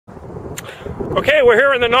Okay, we're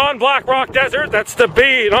here in the non-Black Rock Desert. That's the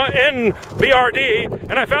NBRD,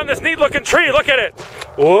 and I found this neat-looking tree. Look at it.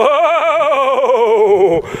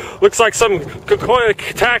 Whoa! Looks like some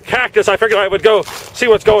cactus. I figured I would go see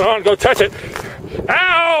what's going on, go touch it.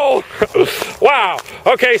 Ow! Wow.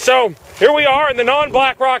 Okay, so here we are in the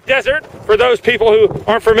non-Black Rock Desert. For those people who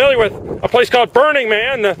aren't familiar with a place called Burning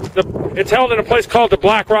Man, it's held in a place called the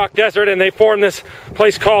Black Rock Desert, and they formed this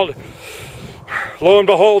place called, lo and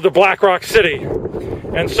behold, the Black Rock City.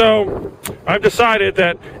 And so I've decided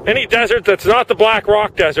that any desert that's not the Black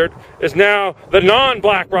Rock Desert is now the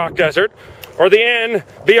non-Black Rock Desert, or the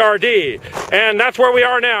NBRD. And that's where we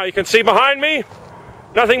are now. You can see behind me,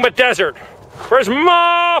 nothing but desert. For as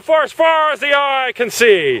far as the eye can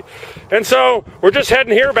see. And so we're just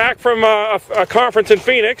heading here back from a conference in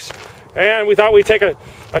Phoenix, and we thought we'd take a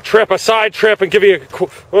side trip, and give you a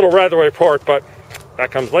little weather report, but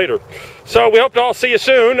that comes later. So we hope to all see you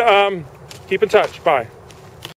soon. Keep in touch. Bye.